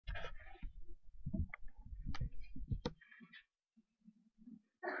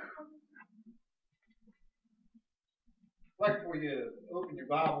before you open your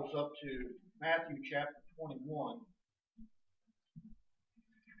Bibles up to Matthew chapter 21.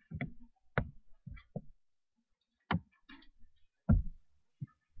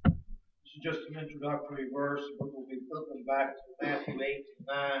 This is just an introductory verse, but we'll be flipping back to Matthew 8 and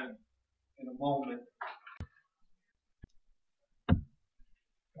 9 in a moment. I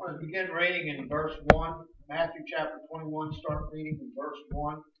want to begin reading in verse 1. Matthew chapter 21, start reading in verse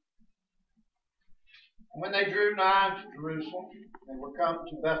 1. And when they drew nigh to Jerusalem, they were come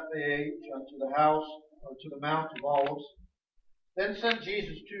to Bethphage unto the house, or to the Mount of Olives. Then sent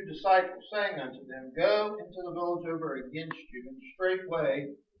Jesus 2 disciples, saying unto them, Go into the village over against you, and straightway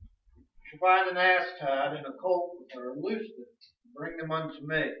you shall find an ass tied, and a colt with her. Loose them, and bring them unto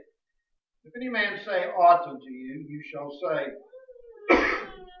me. If any man say aught unto you, you shall say,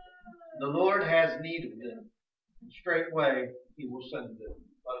 The Lord has need of them, and straightway he will send them.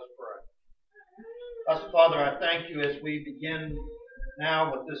 Let us pray. Blessed Father, I thank you as we begin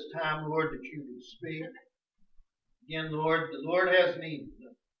now with this time, Lord, that you would speak. Again, Lord, the Lord has need of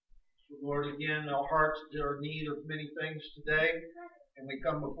them. So, Lord, again, our hearts are in need of many things today, and we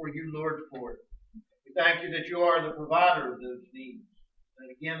come before you, Lord, for it. We thank you that you are the provider of those needs. And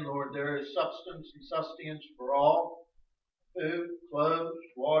again, Lord, there is substance and sustenance for all. Food, clothes,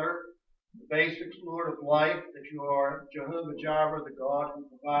 water, the basics, Lord, of life, that you are Jehovah Jireh, the God who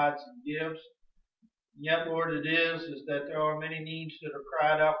provides and gives. And yet, Lord, it is that there are many needs that are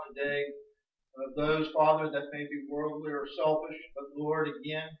cried out today of those, Father, that may be worldly or selfish. But, Lord,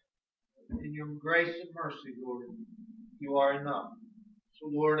 again, in your grace and mercy, Lord, you are enough. So,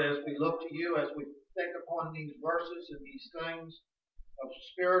 Lord, as we look to you, as we think upon these verses and these things of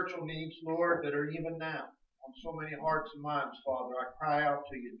spiritual needs, Lord, that are even now on so many hearts and minds, Father, I cry out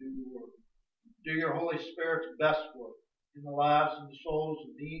to you, do your work. Do your Holy Spirit's best work in the lives and the souls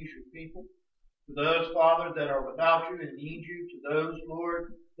of these, your people. To those, Father, that are without you and need you. To those,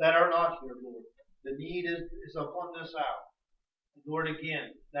 Lord, that are not here, Lord. The need is upon this hour. And Lord,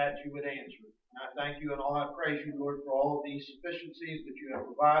 again, that you would answer it. And I thank you and all I praise you, Lord, for all of these sufficiencies that you have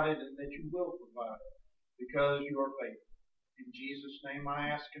provided and that you will provide because you are faithful. In Jesus' name I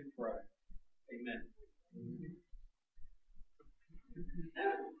ask and pray. Amen.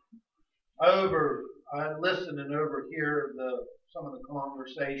 I listen and overhear some of the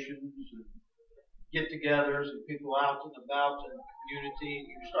conversations and get-togethers and people out and about in the community, and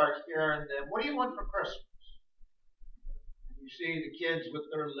you start hearing them, what do you want for Christmas? And you see the kids with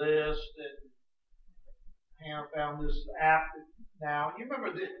their list, and Hannah found this app now. You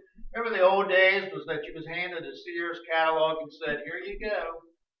remember the old days was that you was handed a Sears catalog and said, here you go.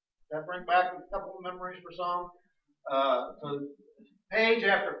 That bring back a couple of memories for some? So page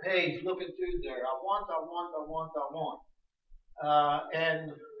after page looking through there. I want. And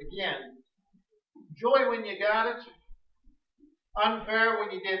again, joy when you got it, unfair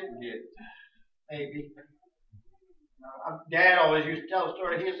when you didn't get it, maybe. Dad always used to tell a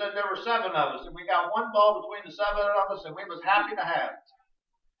story. He said there were 7 of us, and we got one ball between the 7 of us, and we was happy to have it.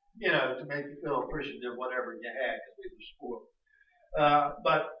 You know, to make you feel appreciative of whatever you had, because we were spoiled.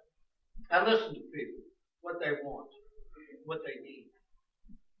 But I listen to people, what they want, what they need.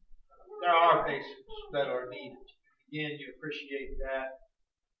 There are basics that are needed. Again, you appreciate that.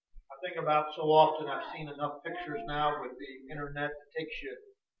 I think about so often I've seen enough pictures now with the internet that takes you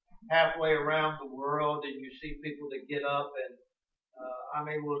halfway around the world, and you see people that get up, and I'm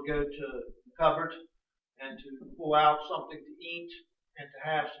able to go to the cupboard and to pull out something to eat and to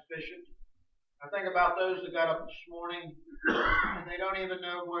have sufficient. I think about those that got up this morning and they don't even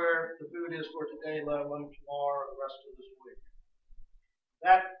know where the food is for today, let alone tomorrow or the rest of this week.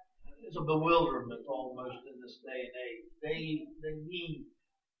 That is a bewilderment almost in this day and age. They need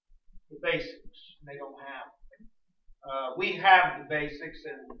the basics, and they don't have them. We have the basics,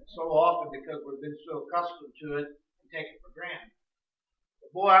 and so often because we've been so accustomed to it, we take it for granted.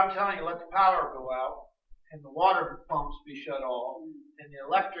 But boy, I'm telling you, let the power go out, and the water pumps be shut off, and the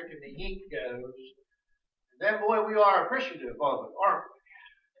electric and the heat goes, and then boy, we are appreciative of it, aren't we?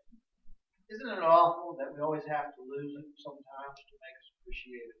 Isn't it awful that we always have to lose it sometimes to make us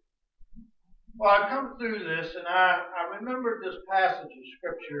appreciate it? Well, I've come through this, and I remembered this passage of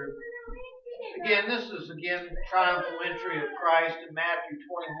Scripture. Again, this is, triumphal entry of Christ in Matthew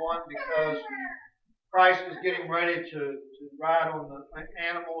 21, because Christ is getting ready to ride on the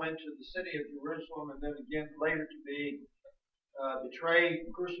animal into the city of Jerusalem, and then again later to be betrayed,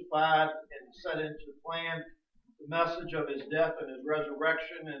 crucified, and set into plan the message of his death and his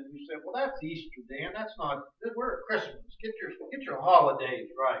resurrection. And you say, well, that's Easter, Dan. That's not, we're at Christmas. Get your holidays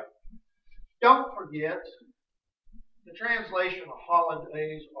right. Don't forget, the translation of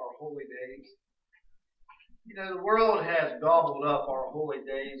holidays are holy days. You know, the world has gobbled up our holy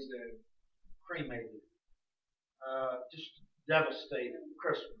days and cremated, just devastated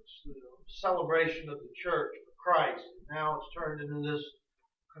Christmas, the celebration of the church for Christ. And now it's turned into this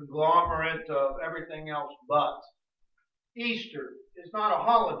conglomerate of everything else but. Easter is not a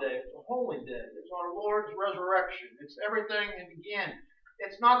holiday, it's a holy day. It's our Lord's resurrection. It's everything, and again,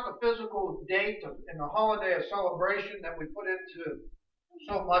 it's not the physical date and the holiday of celebration that we put into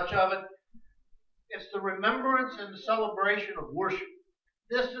so much of it. It's the remembrance and the celebration of worship.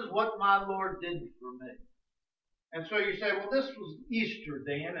 This is what my Lord did for me. And so you say, well, this was Easter,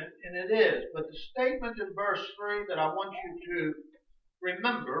 Dan, and it is. But the statement in verse 3 that I want you to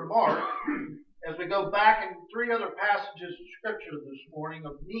remember, mark, as we go back in 3 other passages of Scripture this morning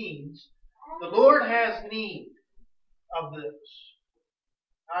of needs, the Lord has need of this.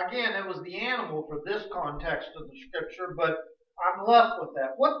 Now, again, it was the animal for this context of the Scripture, but I'm left with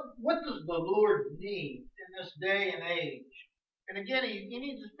that. What does the Lord need in this day and age? And again, He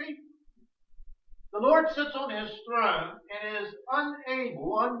needs His people. The Lord sits on His throne and is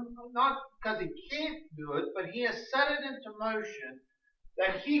unable, not because He can't do it, but He has set it into motion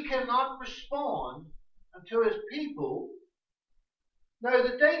that He cannot respond until His people know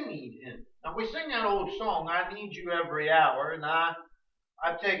that they need Him. Now, we sing that old song, I need you every hour, and I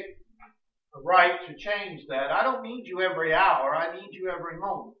take the right to change that. I don't need you every hour, I need you every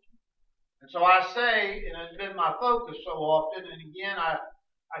moment. And so I say, and it's been my focus so often, and again, I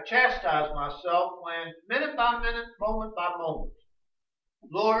chastise myself when, minute by minute, moment by moment,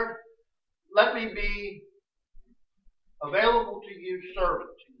 Lord, let me be available to you, servant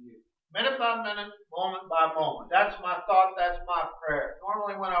to you. Minute by minute, moment by moment. That's my thought, that's my prayer.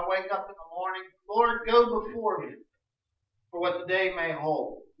 Normally when I wake up in the morning, Lord, go before me for what the day may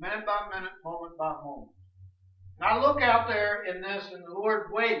hold. Minute by minute, moment by moment. And I look out there in this, and the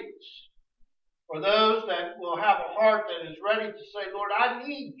Lord waits for those that will have a heart that is ready to say, Lord, I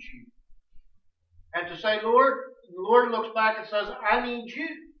need you. And to say, Lord, the Lord looks back and says, I need you.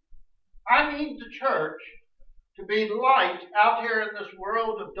 I need the church to be light out here in this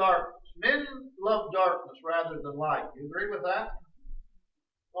world of darkness. Men love darkness rather than light. You agree with that?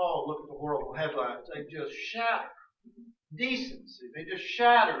 Oh, look at the world headlines. They just shatter decency. They just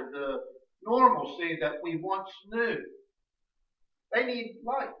shatter the normalcy that we once knew. They need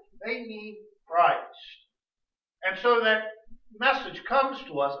light. They need Christ. And so that message comes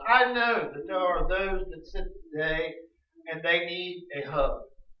to us. I know that there are those that sit today and they need a hug.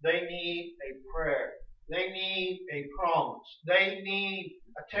 They need a prayer. They need a promise. They need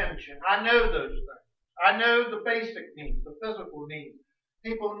attention. I know those things. I know the basic needs, the physical needs.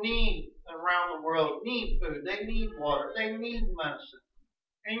 People need around the world, need food. They need water. They need medicine.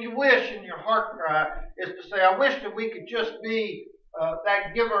 And you wish, in your heart cry, is to say, I wish that we could just be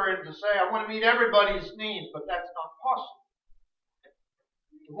that giver and to say, I want to meet everybody's needs, but that's not possible.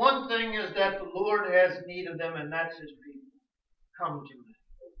 The one thing is that the Lord has need of them, and that's His people. Come to me.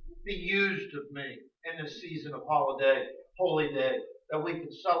 Be used of me in this season of holiday, holy day, that we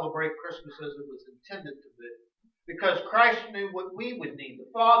can celebrate Christmas as it was intended to be. Because Christ knew what we would need.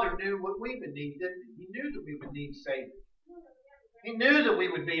 The Father knew what we would need, didn't He? He knew that we would need Savior. He knew that we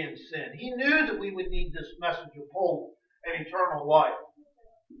would be in sin. He knew that we would need this message of hope and eternal life.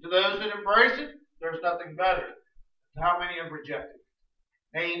 To those that embrace it, there's nothing better. How many have rejected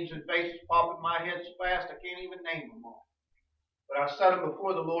it? Names and faces pop in my head so fast I can't even name them all. But I set them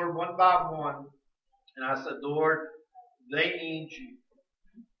before the Lord one by one, and I said, Lord, they need you.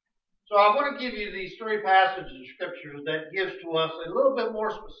 So I want to give you these 3 passages of Scripture that gives to us a little bit more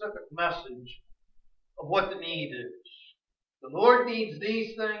specific message of what the need is. The Lord needs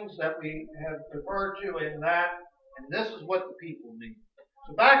these things that we have referred to in that, and this is what the people need.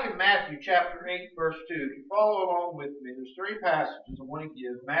 So back in Matthew chapter 8, verse 2, if you follow along with me, there's 3 passages I want to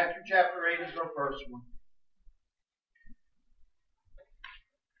give. Matthew chapter 8 is our first one.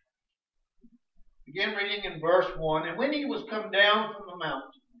 Begin reading in verse 1. And when He was come down from the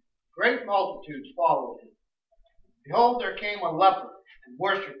mountain, great multitudes followed Him. Behold, there came a leper and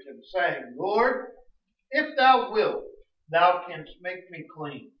worshipped Him, saying, Lord, if Thou wilt, Thou canst make me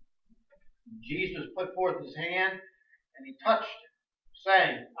clean. And Jesus put forth His hand, and He touched him,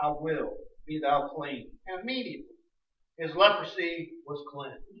 saying, I will, be thou clean. And immediately his leprosy was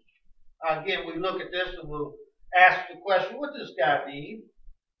cleansed. Again, we look at this and we'll ask the question, what does this guy need?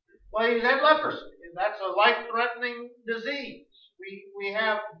 Well, he had leprosy, and that's a life-threatening disease. We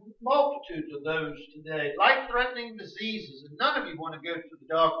have multitudes of those today, life-threatening diseases, and none of you want to go to the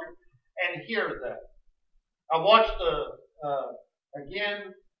doctor and hear that. I watched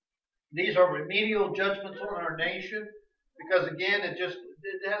again, these are remedial judgments on our nation, because again, it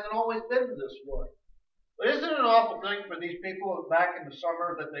hasn't always been this way. But isn't it an awful thing for these people back in the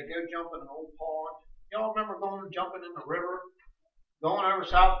summer that they go jump in an old pond? Y'all remember going jumping in the river, going over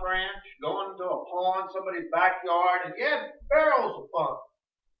South Branch, going into a pond, somebody's backyard, and you had barrels of fun.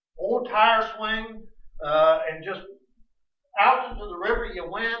 Old tire swing, and just out into the river you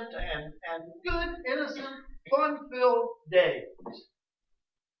went, and good, innocent, fun-filled days.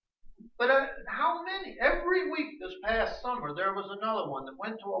 But how many? Every week this past summer, there was another one that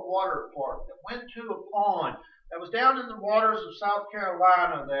went to a water park, that went to a pond, that was down in the waters of South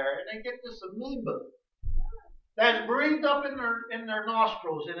Carolina there, and they get this amoeba that's breathed up in their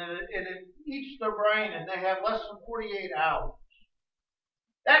nostrils, and it eats their brain, and they have less than 48 hours.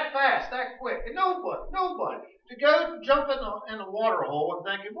 That fast, that quick, and nobody to go jump in a water hole and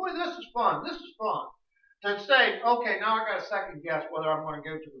thinking, boy, this is fun, to say, okay, now I got to second guess whether I'm going to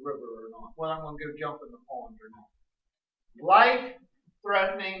go to the river or not, whether I'm going to go jump in the pond or not.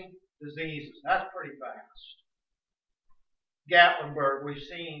 Life-threatening diseases. That's pretty fast. Gatlinburg, we've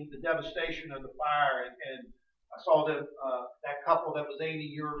seen the devastation of the fire, and I saw that couple that was 80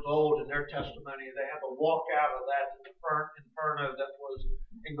 years old in their testimony. They had to walk out of that inferno that was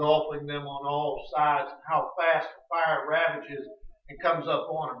engulfing them on all sides, and how fast the fire ravages and comes up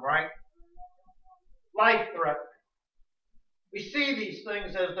on them, right? Life-threatening. We see these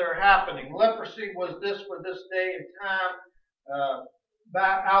things as they're happening. Leprosy was this for this day and time.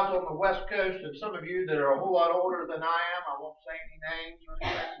 Back out on the West Coast, and some of you that are a whole lot older than I am, I won't say any names or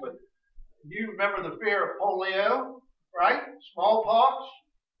anything, but you remember the fear of polio, right? Smallpox.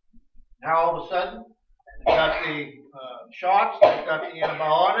 Now all of a sudden, they've got the shots, they've got the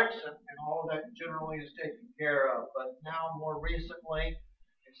antibiotics, and all of that generally is taken care of. But now, more recently,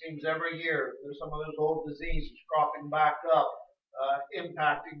 it seems every year there's some of those old diseases cropping back up,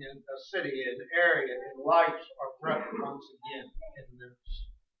 impacting a city, an area, and lives are threatened once again in this.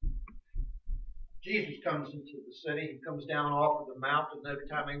 Jesus comes into the city. He comes down off of the mountain. Every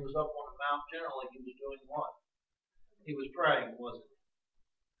time he was up on the mount, generally he was doing what? He was praying, wasn't he?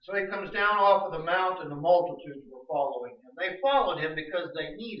 So he comes down off of the mount, and the multitudes were following him. They followed him because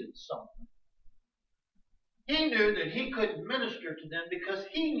they needed something. He knew that he couldn't minister to them because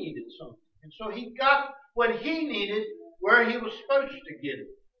he needed something. And so he got what he needed where he was supposed to get it,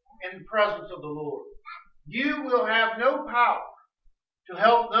 in the presence of the Lord. You will have no power to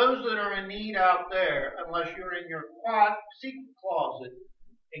help those that are in need out there unless you're in your quiet, secret closet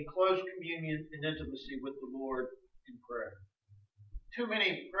in close communion and intimacy with the Lord in prayer. Too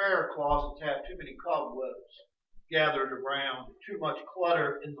many prayer closets have too many cobwebs gathered around, too much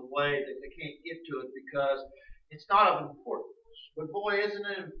clutter in the way that they can't get to it because it's not of importance. But boy, isn't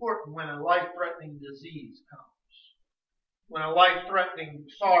it important when a life-threatening disease comes, when a life-threatening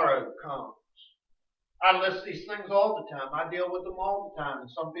sorrow comes. I list these things all the time. I deal with them all the time. And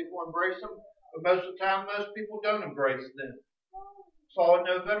some people embrace them, but most of the time, most people don't embrace them. Saw in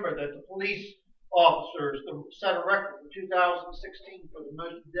November that the police officers set a record for 2016 for the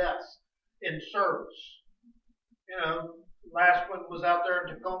most deaths in service. You know, last one was out there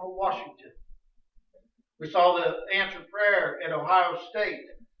in Tacoma, Washington. We saw the answered prayer at Ohio State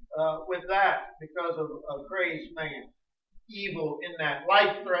with that because of a crazed man. Evil in that,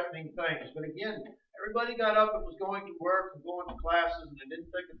 life-threatening things. But again, everybody got up and was going to work and going to classes, and they didn't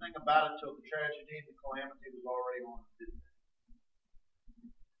think a thing about it until the tragedy and the calamity was already on them.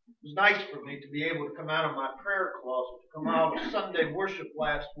 It was nice for me to be able to come out of my prayer closet, to come out of Sunday worship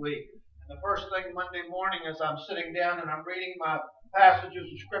last week. And the first thing Monday morning as I'm sitting down and I'm reading my passages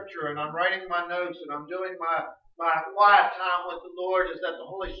of Scripture and I'm writing my notes and I'm doing my quiet time with the Lord is that the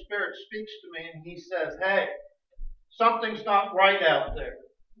Holy Spirit speaks to me and He says, hey, something's not right out there.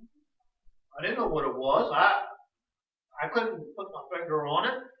 I didn't know what it was. I couldn't put my finger on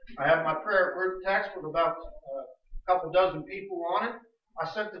it. I had my prayer group text with about a couple dozen people on it. I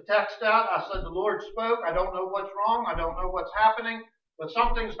sent the text out. I said, the Lord spoke. I don't know what's wrong. I don't know what's happening, but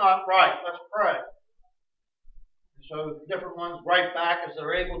something's not right. Let's pray. And so different ones write back as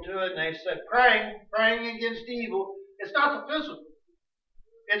they're able to it, and they said, praying against evil. It's not the physical.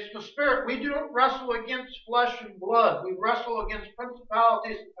 It's the spirit. We don't wrestle against flesh and blood. We wrestle against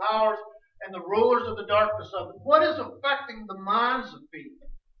principalities and powers and the rulers of the darkness of it. What is affecting the minds of people?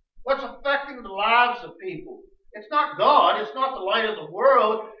 What's affecting the lives of people? It's not God. It's not the light of the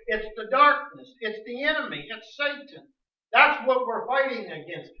world. It's the darkness. It's the enemy. It's Satan. That's what we're fighting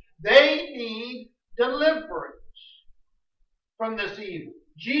against. They need deliverance from this evil.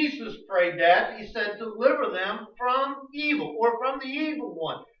 Jesus prayed that. He said, deliver them from evil, or from the evil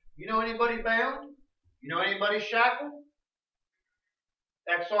one. You know anybody bound? You know anybody shackled?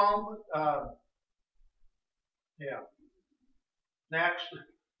 That song, yeah. Next.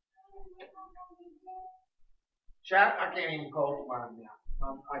 I can't even call it mine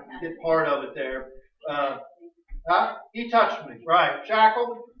now. I can get part of it there. He touched me, right?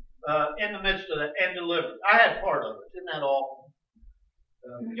 Shackled in the midst of that and delivered. I had part of it. Isn't that awful?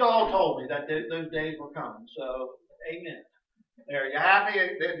 You all told me that those days were coming. So, amen. There, you happy?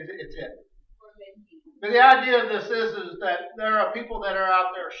 It's it. But the idea of this is that there are people that are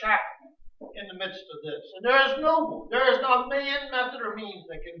out there shackled in the midst of this. And there is no one. There is not man, method, or means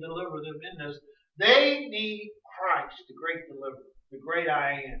that can deliver them in this. They need Christ, the great deliverer, the great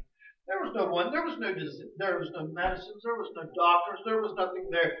I am. There was no one. There was no medicines. There was no doctors. There was nothing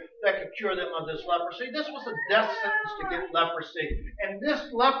there that could cure them of this leprosy. This was a death sentence to get leprosy. And this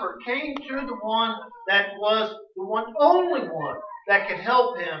leper came to the one that was the only one that could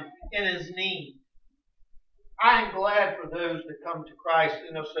help him in his need. I am glad for those that come to Christ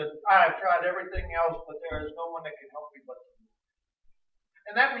and have said, I have tried everything else, but there is no one that can help me but the Lord.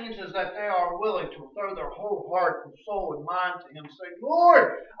 And that means is that they are willing to throw their whole heart and soul and mind to Him, saying,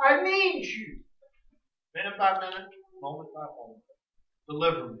 Lord, I need you. Minute by minute, moment by moment.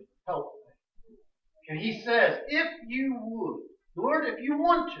 Deliver me. Help me. And He says, if you would, Lord, if you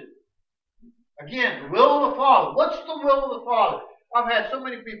want to. Again, the will of the Father. What's the will of the Father? I've had so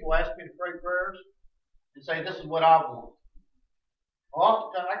many people ask me to pray prayers and say, this is what I want.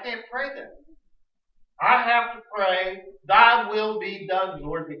 Oftentimes, I can't pray that. I have to pray, thy will be done,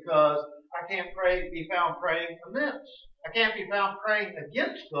 Lord, because I can't be found praying amiss. I can't be found praying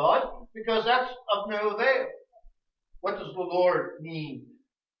against God because that's of no avail. What does the Lord need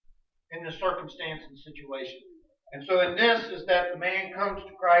in this circumstance and situation? And so in this is that the man comes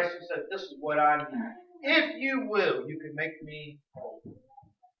to Christ and says, this is what I need. If you will, you can make me whole.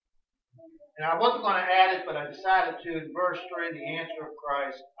 And I wasn't going to add it, but I decided to. In verse 3, the answer of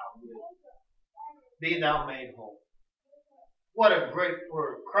Christ, I will. Be thou made whole. What a great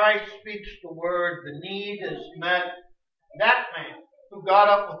word. Christ speaks the word. The need is met. That man who got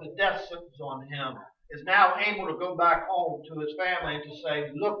up with a death sentence on him is now able to go back home to his family and to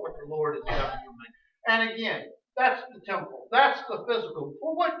say, look what the Lord has done for me. And again, that's the temporal. That's the physical.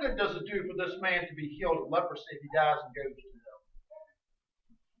 Well, what good does it do for this man to be healed of leprosy if he dies and goes to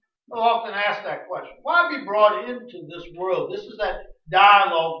hell? I'll often ask that question. Why be brought into this world? This is that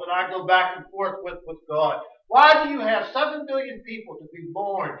dialogue that I go back and forth with God. Why do you have 7 billion people to be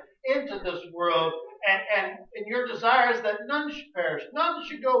born into this world and your desire is that none should perish, none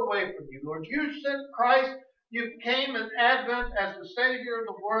should go away from you, Lord? You sent Christ, you came in Advent as the Savior of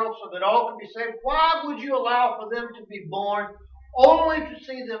the world so that all could be saved. Why would you allow for them to be born only to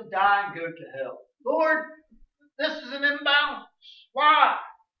see them die and go to hell? Lord, this is an imbalance. Why?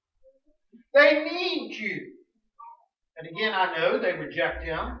 They need you. And again, I know they reject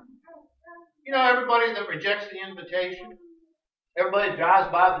Him. You know, everybody that rejects the invitation, everybody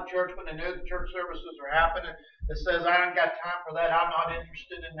drives by the church when they know the church services are happening that says, I ain't got time for that, I'm not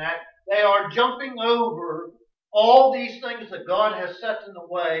interested in that. They are jumping over all these things that God has set in the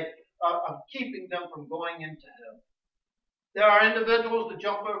way of keeping them from going into hell. There are individuals that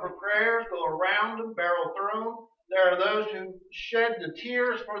jump over prayers, go around them, barrel through them. There are those who shed the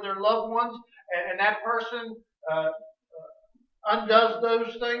tears for their loved ones, and that person undoes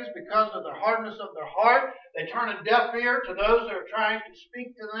those things because of the hardness of their heart. They turn a deaf ear to those that are trying to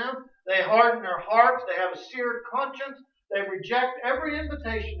speak to them. They harden their hearts. They have a seared conscience. They reject every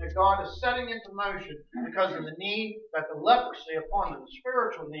invitation that God is setting into motion because of the need that the leprosy upon them, the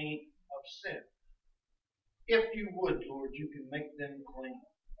spiritual need of sin. If you would, Lord, you can make them clean.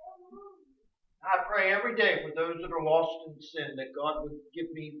 I pray every day for those that are lost in sin that God would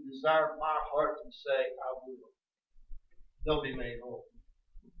give me the desire of my heart and say, I will. They'll be made whole.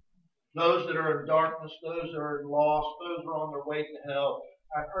 Those that are in darkness, those that are lost, those who are on their way to hell.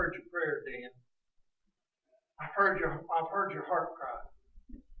 I've heard your prayer, Dan. I've heard your heart cry.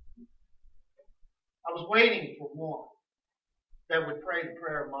 I was waiting for one that would pray the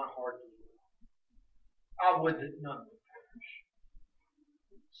prayer of my heart as well. I would that none would perish.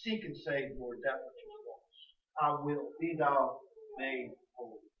 Seek and save, Lord, that which is lost. I will. Be thou made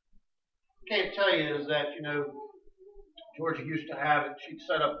whole. Can't tell you is that, Georgia used to have it. She'd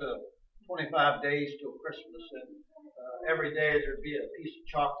set up the 25 days till Christmas, and every day there'd be a piece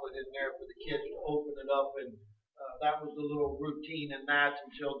of chocolate in there for the kids to open it up, and that was the little routine in that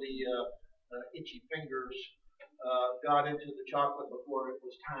until the itchy fingers got into the chocolate before it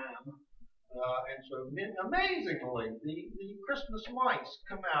was time. And so, amazingly, the Christmas mice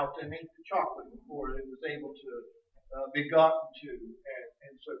come out and eat the chocolate before it was able to be gotten to,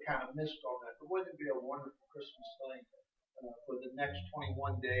 and so kind of missed on that. But wouldn't it be a wonderful Christmas thing for the next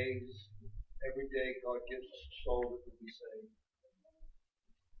 21 days? Every day God gives us a soul that will be saved.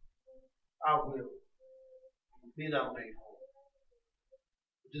 I will. Be thou made whole.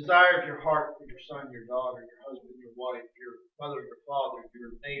 The desire of your heart for your son, your daughter, your husband, your wife, your mother, your father,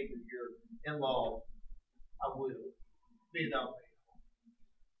 your neighbor, your in-law, I will. Be thou made whole.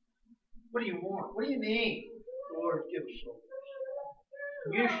 What do you want? What do you need? Lord, give us souls.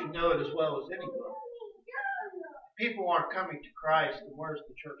 You should know it as well as anybody. If people aren't coming to Christ, then where's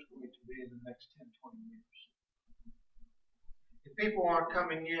the church going to be in the next 10, 20 years? If people aren't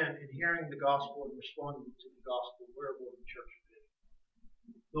coming in and hearing the gospel and responding to the gospel, where will the church be?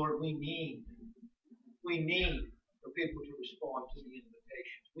 Lord, we need for people to respond to the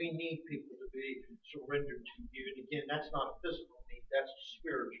invitations. We need people to be surrendered to you. And again, that's not a physical need, that's a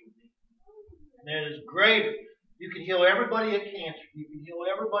spiritual need. And it is greater. You can heal everybody of cancer. You can heal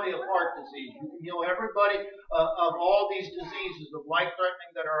everybody of heart disease. You can heal everybody of all these diseases of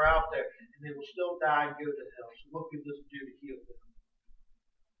life-threatening that are out there. And they will still die and go to hell. So what could this do to heal them?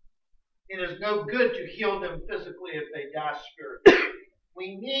 It is no good to heal them physically if they die spiritually.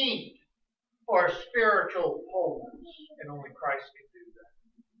 We need for spiritual wholeness. And only Christ can do that.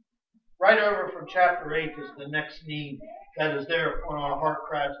 Right over from chapter 8 is the next need that is there upon our heart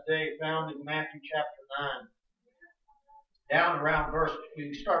cry today, found in Matthew chapter 9. Down around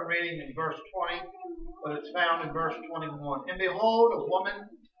we start reading in verse 20, but it's found in verse 21. And behold, a woman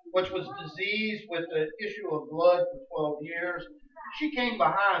which was diseased with the issue of blood for 12 years, she came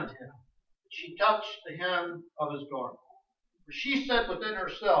behind him. She touched the hem of his garment. For she said within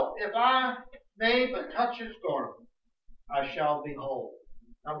herself, if I may but touch his garment, I shall be whole.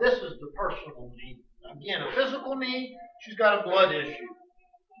 Now this is the personal need. Again, a physical need, she's got a blood issue.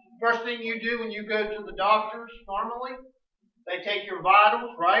 First thing you do when you go to the doctors normally, they take your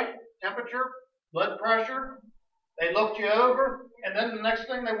vitals, right? Temperature, blood pressure. They look you over. And then the next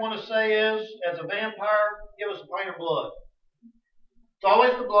thing they want to say is, as a vampire, give us a pint of blood. It's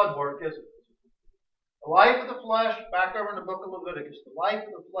always the blood work, isn't it? The life of the flesh, back over in the book of Leviticus, the life of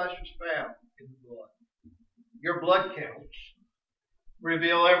the flesh is found in the blood. Your blood counts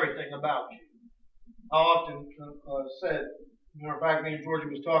reveal everything about you. I often said, matter of fact, me and Georgie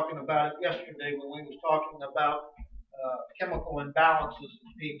was talking about it yesterday when we was talking about chemical imbalances in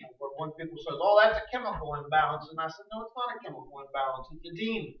people, where one people says, oh, that's a chemical imbalance. And I said, no, it's not a chemical imbalance. It's a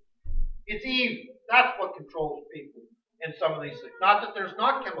demon. It's evil. That's what controls people in some of these things. Not that there's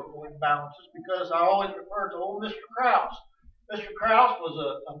not chemical imbalances, because I always refer to old Mr. Krause. Mr. Krause was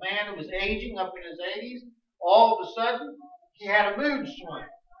a man who was aging up in his 80s. All of a sudden, he had a mood swing.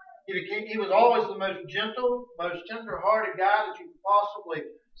 He was always the most gentle, most tender-hearted guy that you could possibly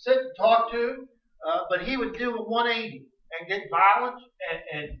sit and talk to. But he would do a 180 and get violent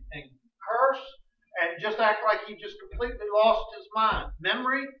and curse and just act like he just completely lost his mind.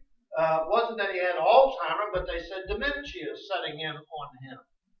 Memory wasn't that he had Alzheimer's, but they said dementia is setting in on him.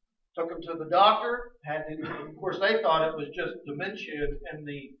 Took him to the doctor. Of course, they thought it was just dementia and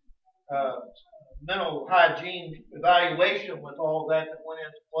the mental hygiene evaluation with all that went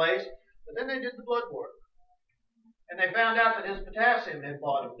into place. But then they did the blood work. And they found out that his potassium had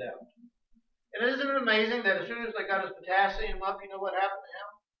bottomed out. And isn't it amazing that as soon as they got his potassium up, you know what happened to him?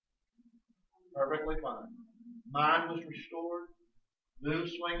 Perfectly fine. Mind was restored. Mood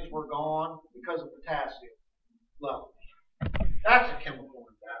swings were gone because of potassium levels. That's a chemical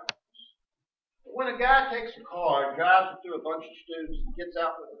imbalance. But when a guy takes a car and drives it through a bunch of students and gets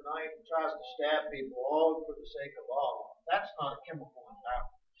out with a knife and tries to stab people all for the sake of Allah, that's not a chemical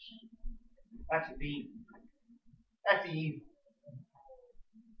imbalance. That's an evil. That's evil.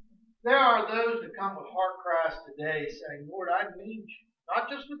 There are those that come with heart cries today saying, Lord, I need you.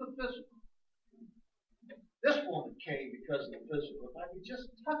 Not just with the physical. This woman came because of the physical. If I could just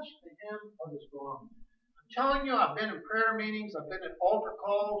touch the hem of his garment. I'm telling you, I've been in prayer meetings, I've been at altar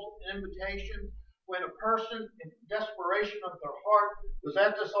calls, invitations, when a person in desperation of their heart was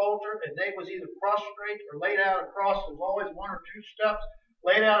at this altar and they was either prostrate or laid out across, there's always one or two steps,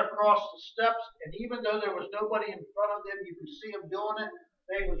 laid out across the steps, and even though there was nobody in front of them, you could see them doing it.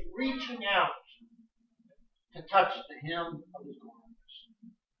 They was reaching out to touch the hem of his garments.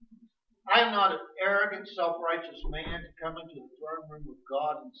 I am not an arrogant, self-righteous man to come into the throne room of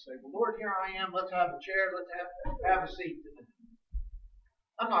God and say, well, Lord, here I am. Let's have a chair. Let's have a seat today.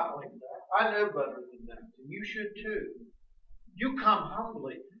 I'm not like that. I know better than that. And you should too. You come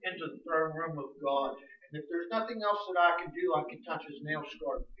humbly into the throne room of God. And if there's nothing else that I can do, I can touch his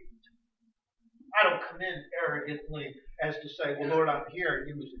nail-scarred feet. I don't come in arrogantly as to say, well, Lord, I'm here, and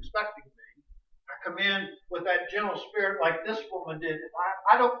he was expecting me. I come in with that gentle spirit like this woman did.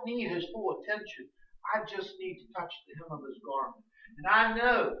 I don't need his full attention. I just need to touch the hem of his garment. And I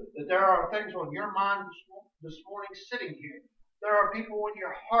know that there are things on your mind this morning sitting here There are people in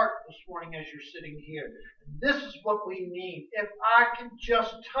your heart this morning as you're sitting here. And this is what we need. If I can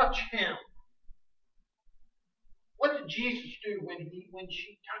just touch him. What did Jesus do when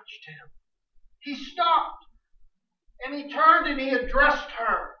she touched him? He stopped. And he turned and he addressed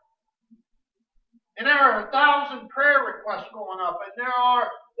her. And there are 1,000 prayer requests going up. And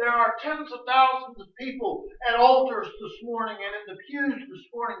there are tens of thousands of people at altars this morning and in the pews this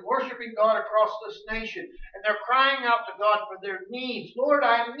morning worshiping God across this nation. And they're crying out to God for their needs. Lord,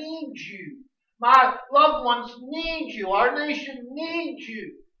 I need you. My loved ones need you. Our nation needs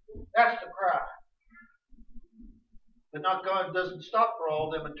you. That's the cry. But not God doesn't stop for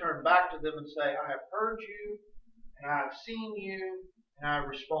all of them and turn back to them and say, I have heard you, and I have seen you, and I have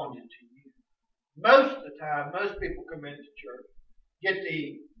responded to you. Most of the time, most people come into church, get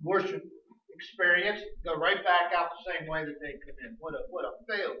the worship experience, go right back out the same way that they come in. What a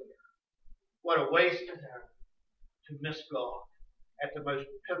failure. What a waste of time to miss God at the most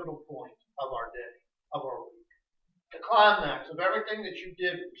pivotal point of our day, of our week. The climax of everything that you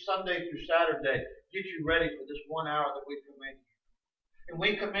did from Sunday through Saturday, get you ready for this 1 hour that we come in here. And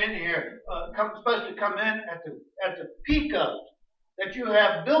we come in here, supposed to come in at the peak of it, that you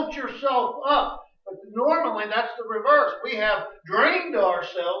have built yourself up. But normally that's the reverse. We have drained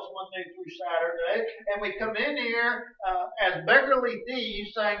ourselves Monday through Saturday, and we come in here as beggarly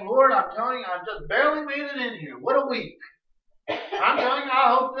thieves saying, Lord, I'm telling you, I just barely made it in here. What a week. I'm telling you,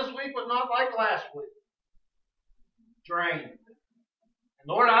 I hope this week was not like last week. Drained. And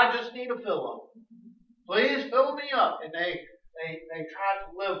Lord, I just need a fill-up. Please fill me up. And they tried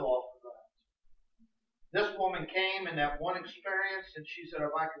to live off of that. This woman came in that one experience and she said,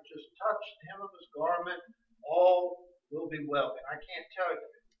 if I could just touch the hem of his garment, all will be well. And I can't tell you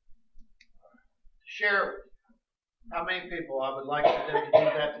to share with you how many people I would like to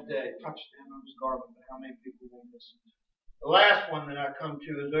do that today. Touch the hem of his garment, but how many people will miss it? The last one that I come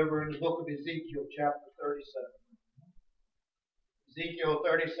to is over in the book of Ezekil, chapter 37. Ezekiel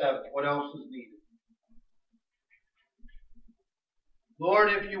 37. What else is needed?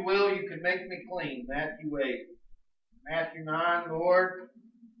 Lord, if you will, you could make me clean. Matthew 8. Matthew 9, Lord,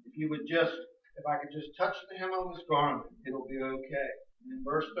 if I could just touch the hem of his garment, it'll be okay. And in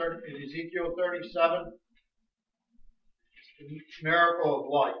verse 30, in Ezekiel 37, it's the miracle of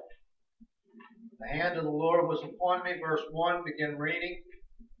life. The hand of the Lord was upon me. Verse 1, begin reading.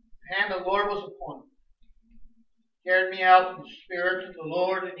 The hand of the Lord was upon me. Carried me out in the spirit to the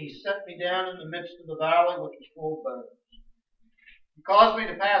Lord, and he set me down in the midst of the valley, which was full of bones. He caused me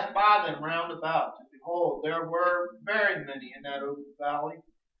to pass by them round about. And behold, there were very many in that open valley,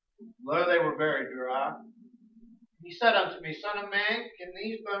 though they were very dry. He said unto me, Son of man, can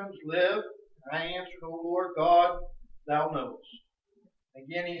these bones live? And I answered, O Lord God, thou knowest.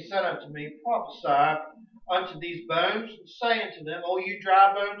 Again he said unto me, Prophesy unto these bones, and say unto them, O you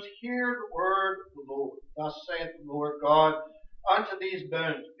dry bones, hear the word of the Lord. Thus saith the Lord God unto these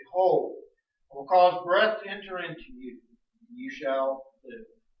bones, Behold, I will cause breath to enter into you, and you shall live.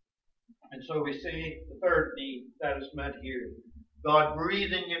 And so we see the third need that is meant here. God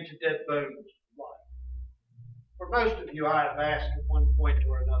breathing into dead bones life. For most of you, I have asked at one point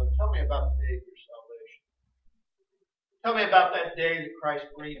or another, tell me about the day of your salvation. Tell me about that day that Christ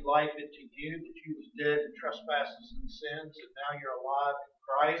breathed life into you, that you was dead in trespasses and sins, and now you're alive in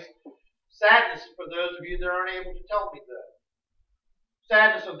Christ. Sadness for those of you that aren't able to tell me that.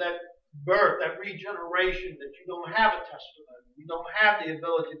 Sadness of that birth, that regeneration, that you don't have a testimony. You don't have the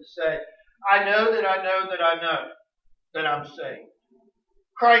ability to say, I know that I know that I know that I'm saved.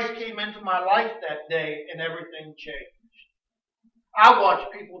 Christ came into my life that day and everything changed. I watch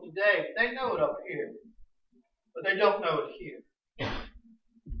people today, they know it up here, but they don't know it here.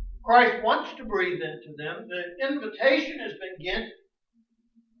 Christ wants to breathe into them. The invitation has been given.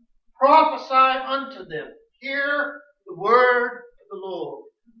 Prophesy unto them. Hear the word of the Lord.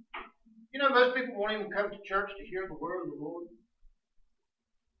 You know, most people won't even come to church to hear the word of the Lord.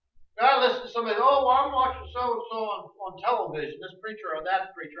 I listen to somebody, oh, well, I'm watching so-and-so on television, this preacher or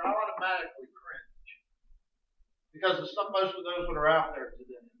that preacher. I automatically cringe. Because of most of those that are out there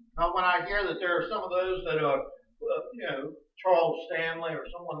today. Now, when I hear that there are some of those that are, Charles Stanley or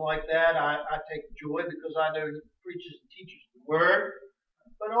someone like that, I take joy because I know he preaches and teaches the word.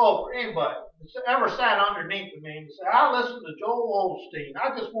 But for anybody that's ever sat underneath of me and said, I listen to Joel Osteen,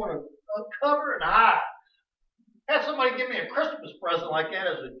 I just want to cover and hide. Had somebody give me a Christmas present like that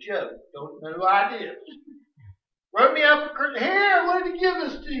as a joke. Don't know who I did. Wrote me up a Christmas. Here, I wanted to give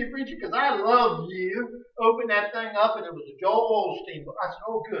this to you, preacher, because I love you. Opened that thing up, and it was a Joel Osteen book. I said,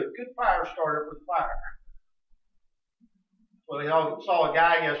 oh, good fire starter for the fire. Well, we all saw a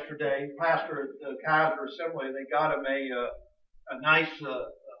guy yesterday, pastor at the Kaiser Assembly. They got him a nice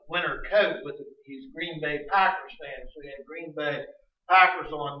winter coat with his Green Bay Packers fan. So he had Green Bay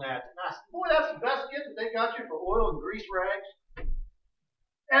Packers on that. And I said, boy, that's the best gift that they got you for oil and grease rags.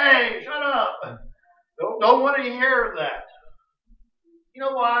 Hey, shut up. Don't want to hear that. You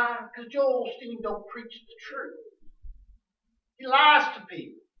know why? Because Joel Osteen don't preach the truth. He lies to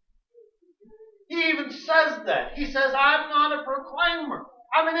people. He even says that. He says, I'm not a proclaimer.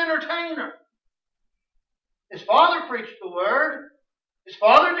 I'm an entertainer. His father preached the word. His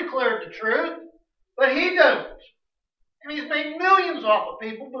father declared the truth. But he don't. And he's made millions off of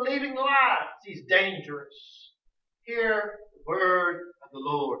people believing lies. He's dangerous. Hear the word of the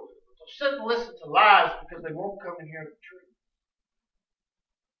Lord. They'll sit and listen to lies because they won't come and hear the truth.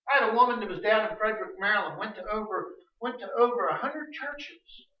 I had a woman that was down in Frederick, Maryland, went to over 100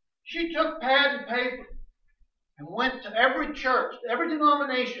 churches. She took pad and paper and went to every church, every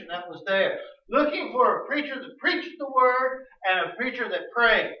denomination that was there, looking for a preacher that preached the word and a preacher that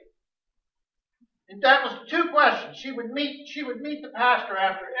prayed. And that was the two questions. She would meet the pastor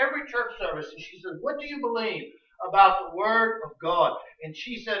after every church service, and she said, what do you believe about the word of God? And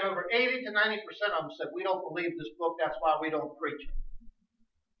she said over 80 to 90% of them said, we don't believe this book, that's why we don't preach it.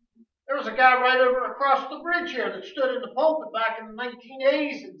 There was a guy right over across the bridge here that stood in the pulpit back in the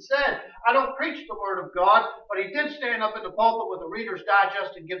 1980s and said, I don't preach the word of God, but he did stand up in the pulpit with a Reader's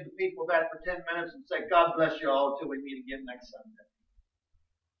Digest and give the people that for 10 minutes and say, God bless you all until we meet again next Sunday.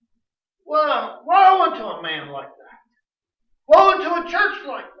 Well, woe unto a man like that. Woe unto a church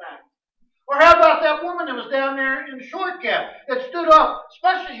like that. Or how about that woman that was down there in Short Gap that stood up,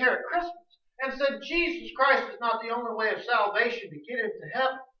 especially here at Christmas, and said, Jesus Christ is not the only way of salvation to get into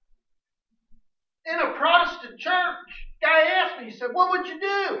heaven. In a Protestant church, guy asked me, he said, what would you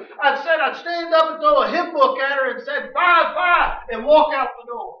do? I said, I'd stand up and throw a hymn book at her and said, 5, 5, and walk out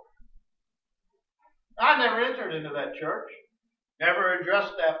the door. I never entered into that church, never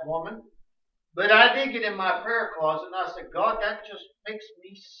addressed that woman, but I did get in my prayer closet and I said, God, that just makes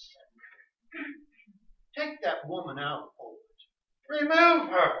me sick. Take that woman out of the pulpit. Remove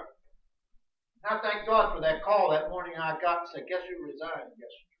her. And I thank God for that call that morning I got and said, guess who resigned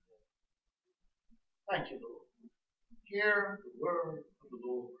yesterday? Thank you, Lord. Hear the word of the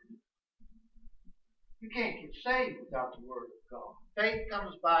Lord. You can't get saved without the word of God. Faith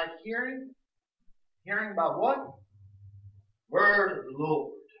comes by hearing. Hearing by what? Word of the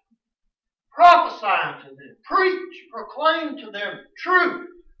Lord. Prophesy unto them. Preach. Proclaim to them truth.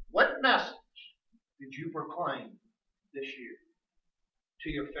 What message did you proclaim this year to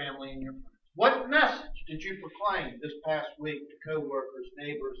your family and your friends? What message did you proclaim this past week to co-workers,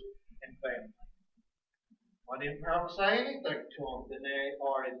 neighbors, and family? I didn't prophesy anything to them, then they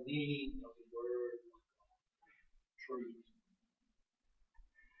are in need of the word of truth.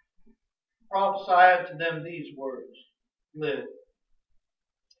 Prophesy to them these words. Live.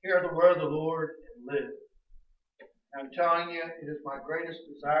 Hear the word of the Lord and live. I'm telling you, it is my greatest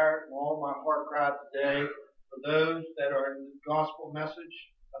desire and all my heart cry today for those that are in the gospel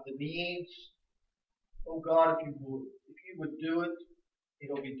message of the needs. Oh God, if you would do it,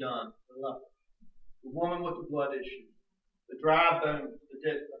 it'll be done. I love it. The woman with the blood issue, the dry bones, the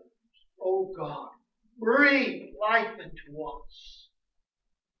dead bones. Oh God, breathe life into us.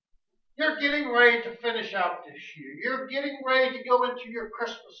 You're getting ready to finish out this year. You're getting ready to go into your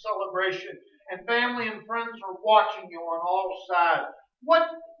Christmas celebration, and family and friends are watching you on all sides.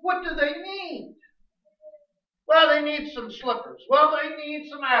 What do they need? Well, they need some slippers. Well, they need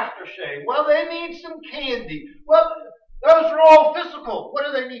some aftershave. Well, they need some candy. Well, those are all physical. What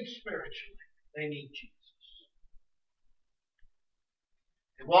do they need spiritually? They need Jesus.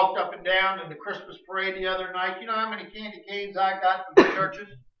 They walked up and down in the Christmas parade the other night. You know how many candy canes I got from the churches?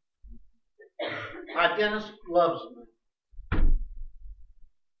 My dentist loves them.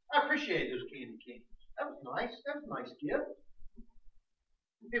 I appreciate those candy canes. That was nice. That was a nice gift.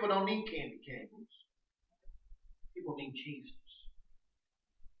 People don't need candy canes. People need Jesus.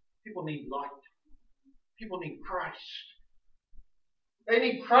 People need light. People need Christ. They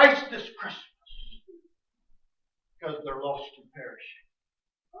need Christ this Christmas because they're lost and perishing.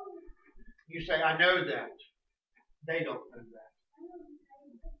 You say, I know that. They don't know that.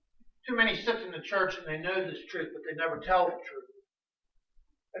 Too many sit in the church and they know this truth, but they never tell the truth.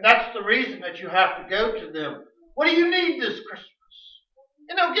 And that's the reason that you have to go to them. What do you need this Christmas?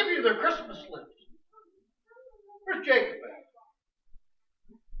 And they'll give you their Christmas list. Where's Jacob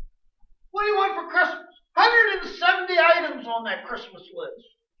at? What do you want for Christmas? 170 items on that Christmas list.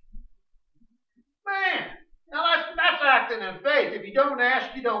 Man, now that's acting in faith. If you don't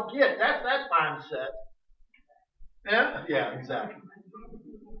ask, you don't get. That's that mindset. Yeah? Yeah, exactly.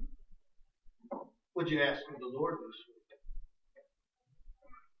 Would you ask of the Lord this week?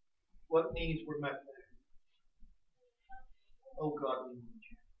 what needs were met there. Oh God, we need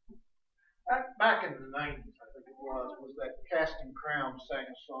you. Back in the 90s, I think it was that Casting Crowns sang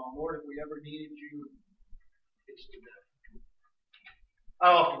a song, Lord, if we ever needed you, it's today. I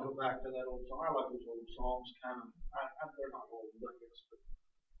often go back to that old song. I like those old songs, kind of. They're not old, I guess, but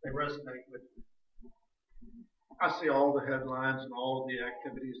they resonate with me. I see all the headlines and all of the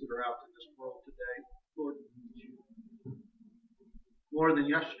activities that are out in this world today. Lord, we need you. More than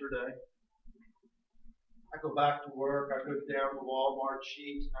yesterday. I go back to work. I go down to Walmart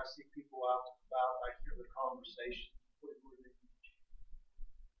sheets and I see people out and about. I hear the conversation. Lord, they need you.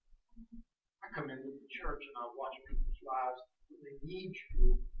 I come into the church and I watch people's lives. They need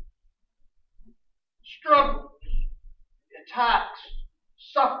you. Struggles, attacks,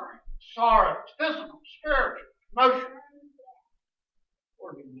 suffering, sorrow, physical, spiritual, emotional.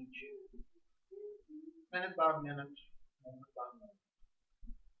 Lord, we need you. Minute by minute, moment by moment.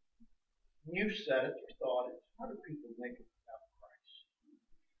 You said it or thought it. How do people make it without Christ?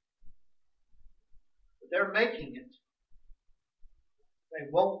 But they're making it.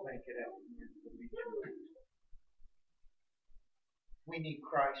 They won't make it out the end. It'll be too late. We need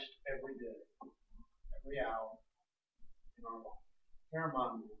Christ every day, every hour in our life. Hear my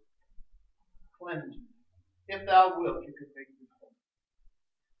Lord. Cleanse me. If thou wilt, you can make me whole.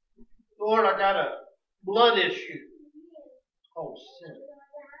 Lord, I got a blood issue. It's called sin.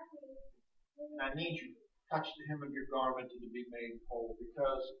 And I need you to touch the hem of your garment and to be made whole.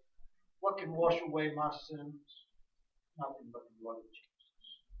 Because what can wash away my sins? Nothing but the blood of Jesus.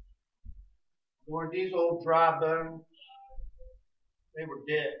 Lord, these old dry bones, they were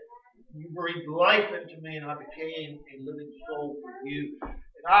dead. You breathed life into me and I became a living soul for you.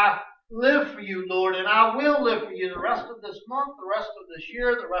 And I live for you, Lord, and I will live for you the rest of this month, the rest of this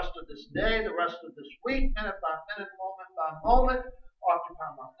year, the rest of this day, the rest of this week, minute by minute, moment by moment. Occupy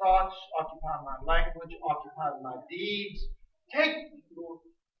my thoughts, occupy my language, occupy my deeds. Take me, Lord,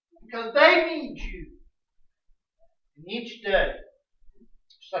 because they need you. And each day,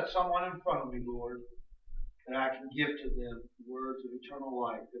 set someone in front of me, Lord, that I can give to them the words of eternal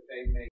life that they may